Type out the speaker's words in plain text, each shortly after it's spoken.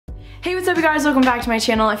Hey, what's up you guys? Welcome back to my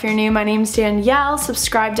channel. If you're new, my name's Danielle.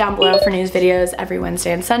 Subscribe down below for news videos every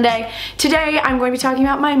Wednesday and Sunday. Today, I'm going to be talking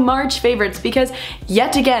about my March favorites because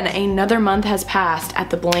yet again, another month has passed at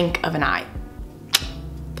the blink of an eye.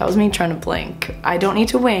 That was me trying to blink. I don't need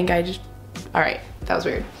to wink, alright, that was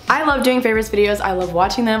weird. I love doing favorites videos. I love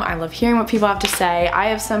watching them. I love hearing what people have to say. I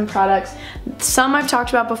have some products, some I've talked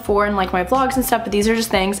about before in like my vlogs and stuff, but these are just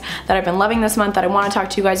things that I've been loving this month that I want to talk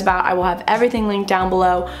to you guys about. I will have everything linked down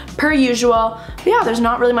below per usual. But yeah, there's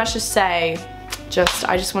not really much to say.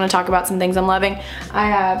 I just want to talk about some things I'm loving. I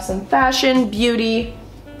have some fashion and beauty.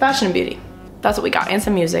 That's what we got, and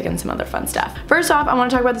some music and some other fun stuff. First off, I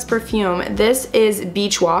want to talk about this perfume. This is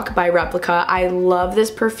Beach Walk by Replica. I love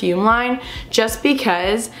this perfume line just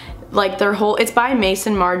because like their whole, it's by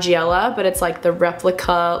Maison Margiela, but it's like the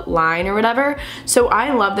Replica line or whatever. So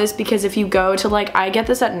I love this because if you go to like, I get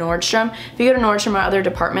this at Nordstrom. If you go to Nordstrom or other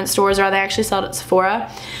department stores, or they actually sell it at Sephora,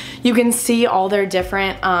 you can see all their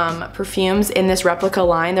different perfumes in this Replica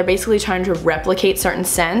line. They're basically trying to replicate certain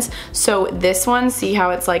scents. So this one, see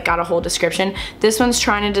how it's like got a whole description? This one's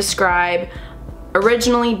trying to describe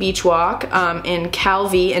originally Beach Walk in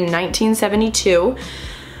Calvi in 1972.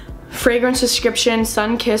 Fragrance description,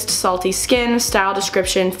 sun-kissed salty skin, style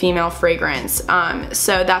description, female fragrance.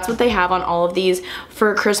 So that's what they have on all of these.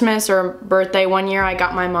 For Christmas or birthday one year, I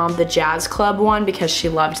got my mom the Jazz Club one because she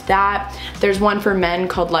loved that. There's one for men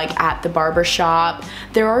called like At the Barber Shop.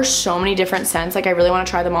 There are so many different scents, like I really want to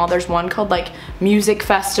try them all. There's one called like Music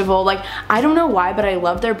Festival. Like I don't know why, but I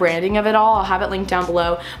love their branding of it all. I'll have it linked down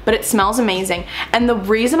below, but it smells amazing. And the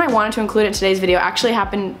reason I wanted to include it in today's video actually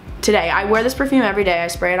happened today. I wear this perfume every day. I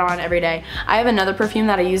spray it on every day. I have another perfume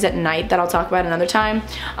that I use at night that I'll talk about another time.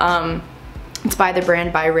 It's by the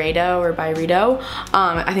brand Byredo or Byredo.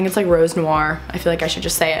 I think it's like Rose Noir. I feel like I should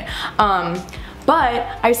just say it. But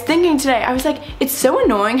I was thinking today, I was like, it's so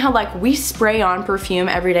annoying how like we spray on perfume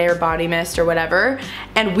every day or body mist or whatever,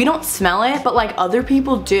 and we don't smell it, but like other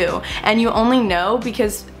people do. And you only know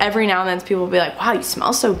because every now and then people will be like, wow, you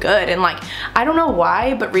smell so good. And like, I don't know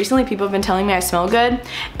why, but recently people have been telling me I smell good.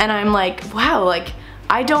 And I'm like, wow, like,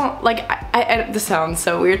 I don't, like, this sounds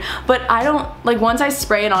so weird, but I don't, like, once I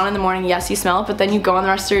spray it on in the morning, yes, you smell it, but then you go on the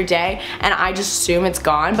rest of your day, and I just assume it's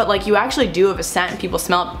gone, but, like, you actually do have a scent, and people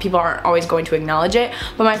smell it, people aren't always going to acknowledge it.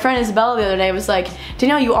 But my friend Isabella the other day was like,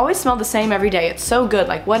 Danielle, you always smell the same every day, it's so good,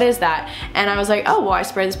 like, what is that? And I was like, oh, well, I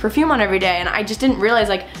spray this perfume on every day, and I just didn't realize,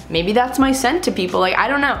 like, maybe that's my scent to people, like, I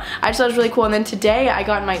don't know. I just thought it was really cool. And then today, I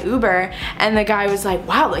got in my Uber, and the guy was like,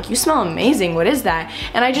 wow, like, you smell amazing, what is that?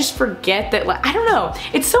 And I just forget that, like, I don't know.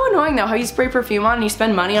 It's so annoying though how you spray perfume on and you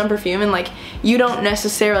spend money on perfume and like you don't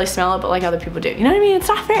necessarily smell it, but like other people do. You know what I mean? It's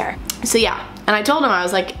not fair. So yeah, and I told him, I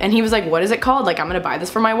was like, and he was like, what is it called? Like, I'm gonna buy this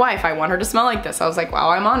for my wife. I want her to smell like this. I was like, wow,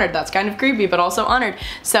 I'm honored. That's kind of creepy, but also honored.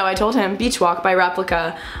 So I told him Beach Walk by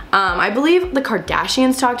Replica. I believe the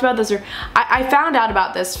Kardashians talked about this, or I found out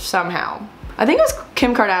about this somehow. I think it was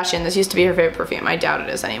Kim Kardashian. This used to be her favorite perfume. I doubt it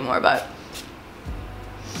is anymore, but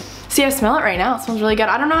see, I smell it right now. It smells really good.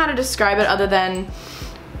 I don't know how to describe it other than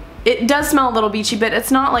it does smell a little beachy, but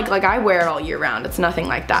it's not like I wear it all year round. It's nothing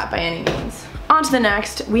like that by any means. On to the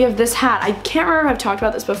next, we have this hat. I can't remember if I've talked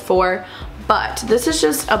about this before, but this is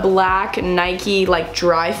just a black Nike like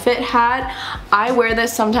dry fit hat. I wear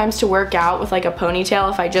this sometimes to work out with like a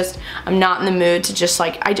ponytail if I'm not in the mood to just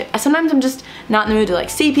like, sometimes I'm just not in the mood to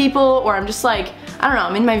like see people, or I'm just like, I don't know,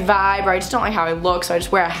 I'm in my vibe, or I just don't like how I look, so I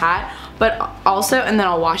just wear a hat. But also, and then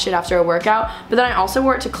I'll wash it after a workout, but then I also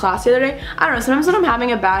wore it to class the other day. I don't know, sometimes when I'm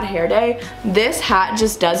having a bad hair day, this hat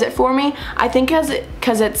just does it for me. I think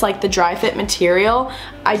because it's like the dry fit material,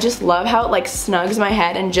 I just love how it like snugs my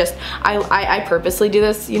head, and just, I purposely do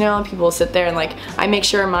this, you know, people sit there and like, I make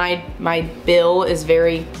sure my bill is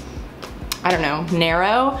very, I don't know,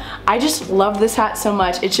 narrow. I just love this hat so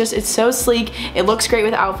much. It's so sleek. It looks great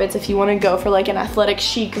with outfits if you want to go for like an athletic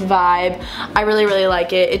chic vibe. I really, really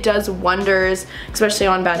like it. It does wonders, especially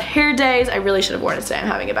on bad hair days. I really should have worn it today. I'm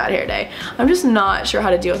having a bad hair day. I'm just not sure how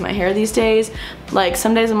to deal with my hair these days. Like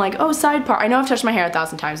some days I'm like, oh, side part. I know I've touched my hair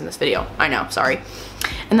 1,000 times in this video. I know, sorry.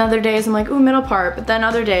 And other days I'm like, ooh, middle part. But then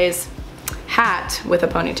other days, hat with a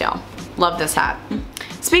ponytail. Love this hat.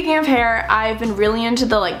 Speaking of hair, I've been really into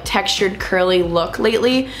the like textured curly look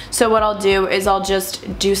lately. So what I'll do is I'll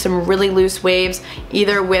just do some really loose waves,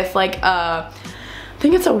 either with like I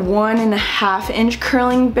think it's a 1.5 inch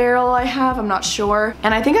curling barrel I have, I'm not sure.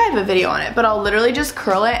 And I think I have a video on it, but I'll literally just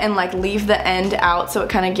curl it and like leave the end out so it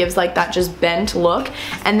kind of gives like that just bent look.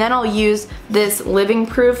 And then I'll use this Living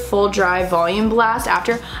Proof Full Dry Volume Blast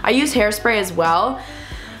after. I use hairspray as well.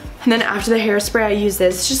 And then after the hairspray, I use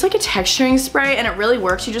this. It's just like a texturing spray, and it really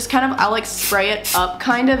works. You just kind of, I'll like spray it up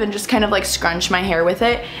kind of and just kind of like scrunch my hair with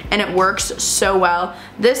it, and it works so well.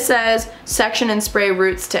 This says section and spray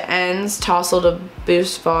roots to ends, tousle to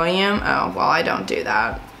boost volume. Oh, well, I don't do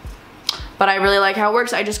that. But I really like how it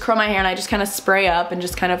works. I just curl my hair and I just kind of spray up and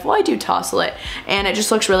just kind of, well, I do tousle it. And it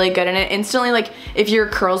just looks really good. And it instantly, like, if your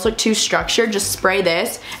curls look too structured, just spray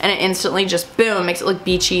this and it instantly just, boom, makes it look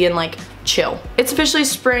beachy and like chill. It's officially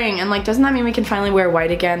spring, and like, doesn't that mean we can finally wear white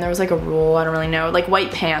again? There was like a rule, I don't really know. Like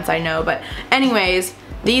white pants, I know. But anyways,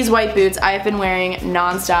 these white boots I've been wearing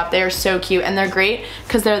nonstop. They are so cute, and they're great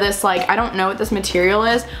because they're this like, I don't know what this material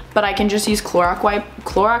is, but I can just use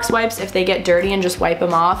Clorox wipes if they get dirty and just wipe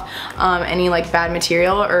them off any like bad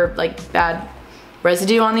material or like bad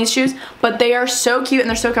residue on these shoes. But they are so cute and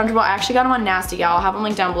they're so comfortable. I actually got them on Nasty Gal. I'll have them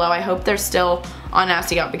linked down below. I hope they're still on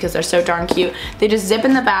Nasty Gal because they're so darn cute. They just zip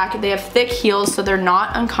in the back. They have thick heels, so they're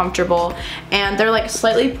not uncomfortable, and they're like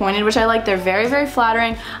slightly pointed, which I like. They're very, very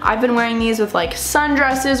flattering. I've been wearing these with like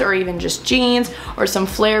sundresses or even just jeans or some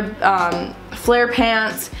flare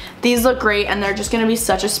pants. These look great, and they're just gonna be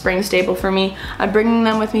such a spring staple for me. I'm bringing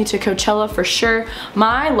them with me to Coachella for sure.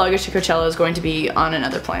 My luggage to Coachella is going to be on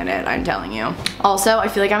another planet, I'm telling you. Also, I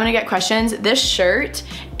feel like I'm gonna get questions. This shirt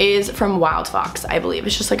is from Wild Fox, I believe.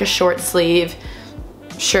 It's just like a short sleeve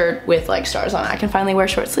shirt with like stars on it. I can finally wear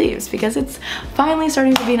short sleeves because it's finally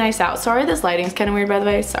starting to be nice out. Sorry, this lighting's kind of weird, by the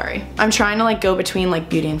way. Sorry. I'm trying to like go between like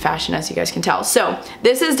beauty and fashion, as you guys can tell. So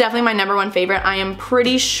this is definitely my #1 favorite. I am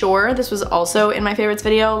pretty sure this was also in my favorites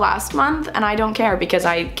video last month, and I don't care because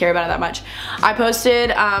I care about it that much. I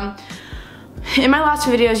posted in my last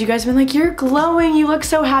two videos, you guys have been like, you're glowing, you look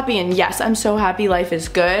so happy. And yes, I'm so happy, life is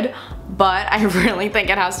good. But I really think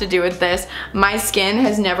it has to do with this. My skin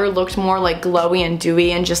has never looked more like glowy and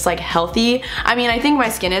dewy and just like healthy. I mean, I think my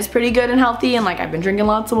skin is pretty good and healthy, and like I've been drinking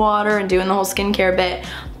lots of water and doing the whole skincare bit.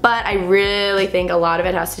 But I really think a lot of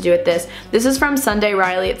it has to do with this. This is from Sunday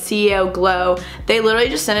Riley at CEO Glow. They literally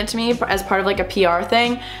just sent it to me as part of like a PR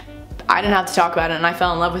thing. I didn't have to talk about it, and I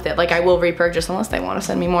fell in love with it. Like, I will repurchase unless they want to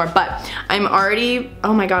send me more, but I'm already,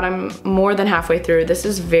 oh my god, I'm more than halfway through. This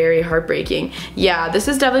is very heartbreaking. Yeah, this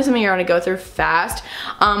is definitely something you're gonna go through fast.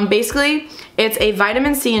 Basically, it's a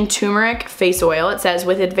vitamin C and turmeric face oil. It says,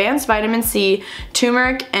 with advanced vitamin C,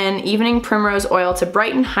 turmeric, and evening primrose oil to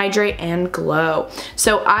brighten, hydrate, and glow.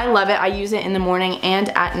 So I love it. I use it in the morning and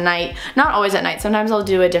at night. Not always at night. Sometimes I'll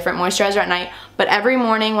do a different moisturizer at night, but every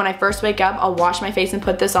morning when I first wake up, I'll wash my face and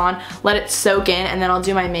put this on, let it soak in, and then I'll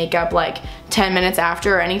do my makeup like 10 minutes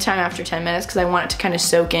after, or anytime after 10 minutes, because I want it to kind of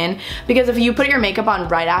soak in. Because if you put your makeup on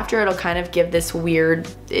right after, it'll kind of give this weird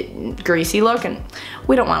greasy look, and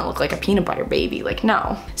we don't want to look like a peanut butter baby, like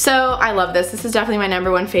no. So I love this. This is definitely my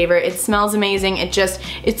 #1 favorite. It smells amazing.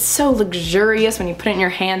 It's so luxurious when you put it in your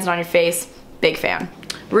hands and on your face. Big fan.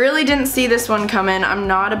 Really didn't see this one coming. I'm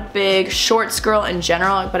not a big shorts girl in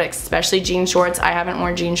general, but especially jean shorts. I haven't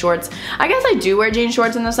worn jean shorts. I guess I do wear jean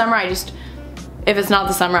shorts in the summer. If it's not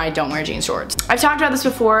the summer, I don't wear jean shorts. I've talked about this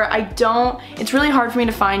before. It's really hard for me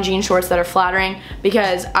to find jean shorts that are flattering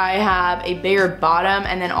because I have a bigger bottom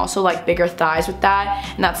and then also like bigger thighs with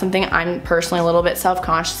that. And that's something I'm personally a little bit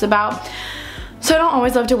self-conscious about. So I don't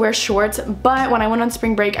always love to wear shorts, but when I went on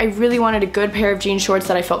spring break, I really wanted a good pair of jean shorts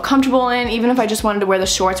that I felt comfortable in, even if I just wanted to wear the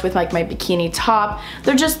shorts with like my bikini top.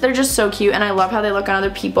 They're just so cute, and I love how they look on other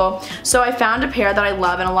people. So I found a pair that I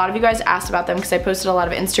love, and a lot of you guys asked about them because I posted a lot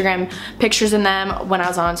of Instagram pictures in them when I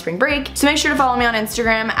was on spring break. So make sure to follow me on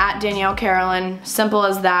Instagram at Danielle Carolyn, simple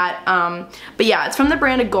as that. But yeah, it's from the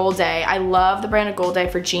brand of Gold Day. I love the brand of Gold Day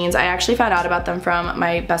for jeans. I actually found out about them from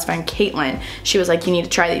my best friend Caitlin. She was like, you need to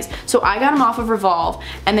try these. So I got them off of Revolve,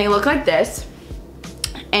 and they look like this,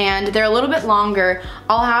 and they're a little bit longer.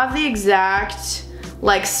 I'll have the exact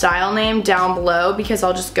like style name down below because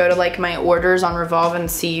I'll just go to like my orders on Revolve and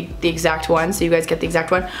see the exact one, so you guys get the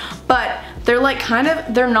exact one. But they're like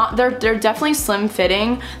they're definitely slim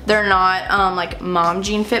fitting. They're not like mom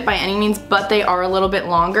jean fit by any means, but they are a little bit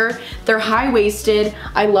longer. They're high-waisted.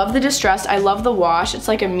 I love the distressed. I love the wash. It's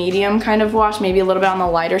like a medium kind of wash, maybe a little bit on the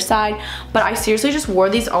lighter side, but I seriously just wore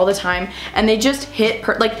these all the time, and they just hit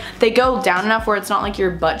like they go down enough where it's not like your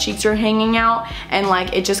butt cheeks are hanging out, and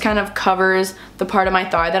like it just kind of covers the part of my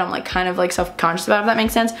thigh that I'm like kind of like self-conscious about, if that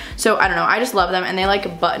makes sense. So I don't know, I just love them, and they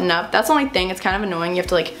like button up. That's the only thing. It's kind of annoying. You have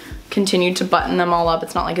to like continue to button them all up.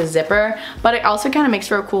 It's not like a zipper, but it also kind of makes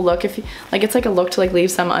for a cool look. If you, like, it's like a look to like leave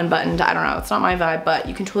some unbuttoned. I don't know, it's not my vibe, but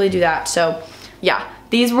you can totally do that. So yeah,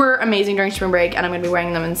 These were amazing during spring break and I'm gonna be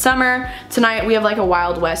wearing them in summer. Tonight we have like a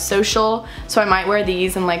Wild West social, so I might wear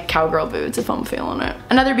these and like cowgirl boots if I'm feeling it.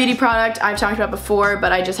 Another beauty product I've talked about before,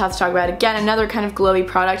 but I just have to talk about it again. Another kind of glowy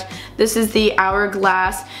product. This is the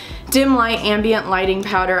Hourglass Dim Light Ambient Lighting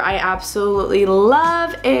Powder. I absolutely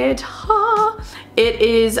love it. It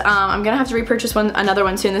is, I'm gonna have to repurchase another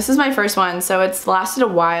one soon. This is my first one, so it's lasted a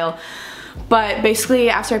while. But basically,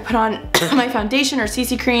 after I put on my foundation or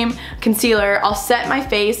CC cream, concealer, I'll set my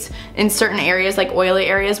face in certain areas, like oily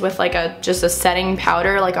areas, with like just a setting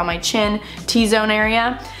powder, like on my chin, T-zone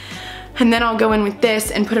area. And then I'll go in with this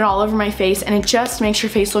and put it all over my face, and it just makes your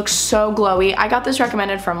face look so glowy. I got this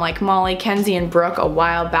recommended from like Molly, Kenzie, and Brooke a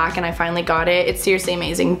while back, and I finally got it. It's seriously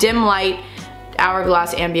amazing. Dim light,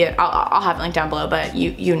 Hourglass Ambient. I'll have it linked down below, but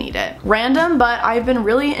you need it. Random, but I've been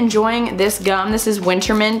really enjoying this gum. This is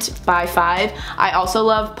Winter Mint by 5. I also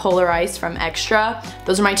love Polar Ice from Extra.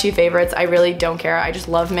 Those are my two favorites. I really don't care. I just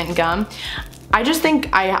love mint gum. I just think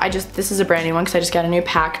this is a brand new one because I just got a new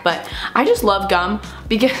pack, but I just love gum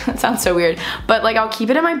because it sounds so weird, but like I'll keep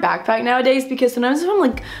it in my backpack nowadays because sometimes if I'm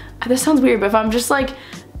like, this sounds weird, but if I'm just like,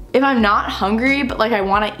 if I'm not hungry but like I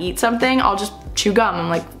want to eat something, I'll just chew gum. I'm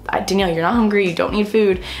like, Danielle, you're not hungry, you don't need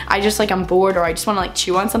food. I just like, I'm bored or I just want to like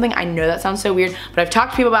chew on something. I know that sounds so weird, but I've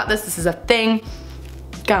talked to people about this. This is a thing.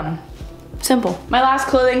 Gum. Simple. My last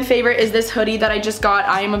clothing favorite is this hoodie that I just got.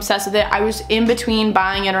 I am obsessed with it. I was in between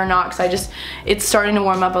buying it or not because it's starting to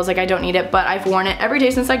warm up. I was like, I don't need it, but I've worn it every day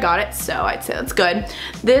since I got it, so I'd say that's good.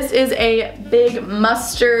 This is a big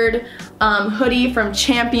mustard hoodie from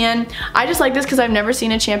Champion. I just like this because I've never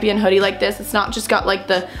seen a Champion hoodie like this. It's not just got like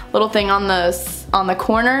the little thing on the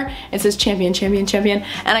corner. It says Champion, Champion, Champion.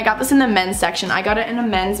 And I got this in the men's section. I got it in a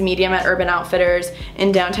men's medium at Urban Outfitters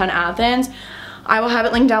in downtown Athens. I will have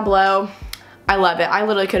it linked down below. I love it. I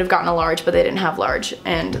literally could have gotten a large, but they didn't have large,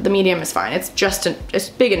 and the medium is fine. It's just, it's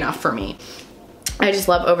big enough for me. I just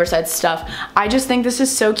love oversized stuff. I just think this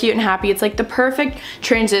is so cute and happy. It's like the perfect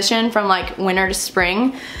transition from like winter to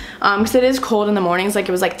spring, because it is cold in the mornings. Like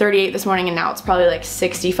it was like 38 this morning and now it's probably like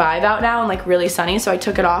 65 out now and like really sunny, so I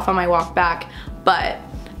took it off on my walk back, but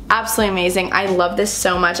absolutely amazing. I love this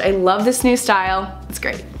so much. I love this new style. It's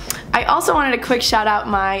great. I also wanted a quick shout out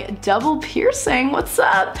my double piercing. What's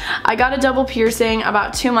up? I got a double piercing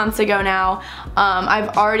about 2 months ago now.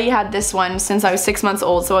 I've already had this one since I was 6 months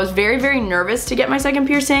old, so I was very, very nervous to get my second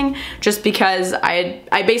piercing just because I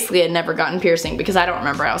basically had never gotten piercing because I don't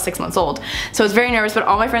remember. I was 6 months old. So I was very nervous, but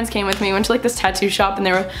all my friends came with me. We went to like this tattoo shop and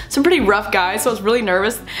there were some pretty rough guys, so I was really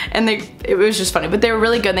nervous, and it was just funny, but they were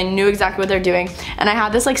really good. They knew exactly what they're doing, and I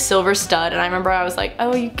had this like silver stud, and I remember I was like,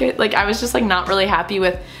 oh, you get, like I was just like not really happy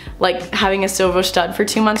with like having a silver stud for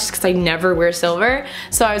 2 months because I never wear silver.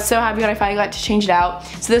 So I was so happy when I finally got to change it out.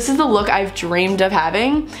 So this is the look I've dreamed of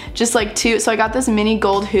having. Just like so I got this mini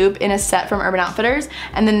gold hoop in a set from Urban Outfitters,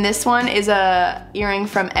 and then this one is a earring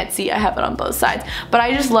from Etsy. I have it on both sides. But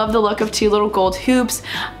I just love the look of 2 little gold hoops.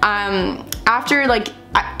 After like,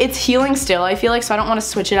 it's healing still, I feel like, so I don't want to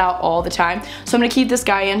switch it out all the time. So I'm gonna keep this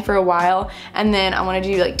guy in for a while, and then I want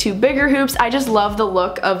to do like 2 bigger hoops. I just love the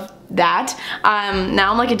look of that.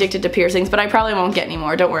 Now I'm like addicted to piercings, but I probably won't get any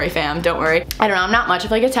more. Don't worry, fam, don't worry. I don't know, I'm not much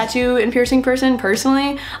of like a tattoo and piercing person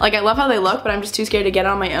personally. Like I love how they look, but I'm just too scared to get it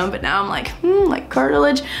on my own. But now I'm like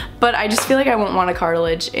cartilage. But I just feel like I won't want a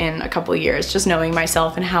cartilage in a couple of years, just knowing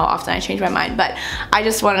myself and how often I change my mind. But I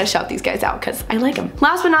just wanted to shout these guys out because I like them.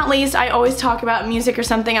 Last but not least, I always talk about music or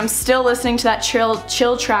something. I'm still listening to that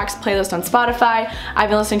chill tracks playlist on Spotify. I've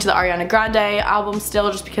been listening to the Ariana Grande album still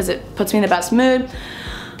just because it puts me in the best mood.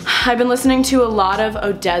 I've been listening to a lot of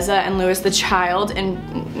Odessa and Louis the Child,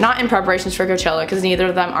 and not in preparations for Coachella because neither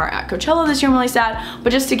of them are at Coachella this year. I'm really sad, but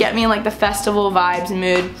just to get me in like the festival vibes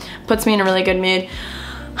mood, puts me in a really good mood.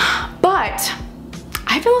 But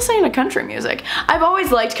I've been listening to country music. I've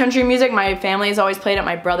always liked country music. My family has always played it,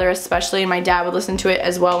 my brother especially, and my dad would listen to it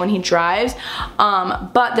as well when he drives.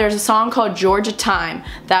 But there's a song called Georgia Time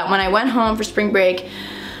that when I went home for spring break,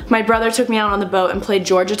 my brother took me out on the boat and played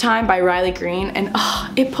Georgia Time by Riley Green, and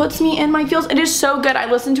it puts me in my feels. It is so good.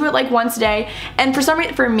 I listen to it like once a day, and for some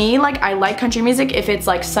reason, for me, like I like country music if it's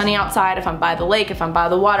like sunny outside, if I'm by the lake, if I'm by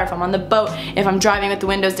the water, if I'm on the boat, if I'm driving with the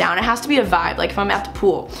windows down. It has to be a vibe, like if I'm at the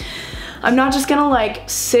pool. I'm not just gonna like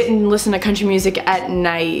sit and listen to country music at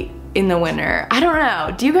night in the winter. I don't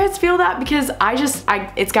know. Do you guys feel that? Because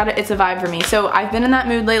it's a vibe for me. So I've been in that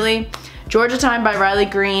mood lately. Georgia Time by Riley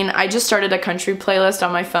Green. I just started a country playlist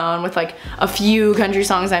on my phone with like a few country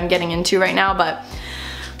songs I'm getting into right now, but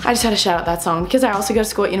I just had to shout out that song because I also go to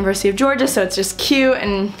school at University of Georgia, so it's just cute,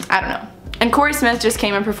 and I don't know. And Corey Smith just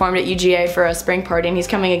came and performed at UGA for a spring party, and he's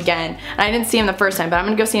coming again. And I didn't see him the first time, but I'm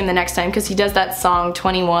gonna go see him the next time because he does that song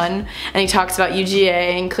 21 and he talks about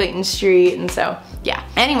UGA and Clayton Street, and so yeah.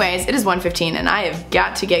 Anyways, it is 1:15 and I have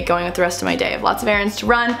got to get going with the rest of my day. I have lots of errands to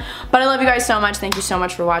run, but I love you guys so much. Thank you so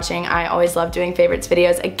much for watching. I always love doing favorites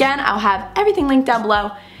videos. Again, I'll have everything linked down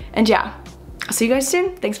below, and yeah, I'll see you guys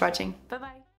soon. Thanks for watching. Bye bye.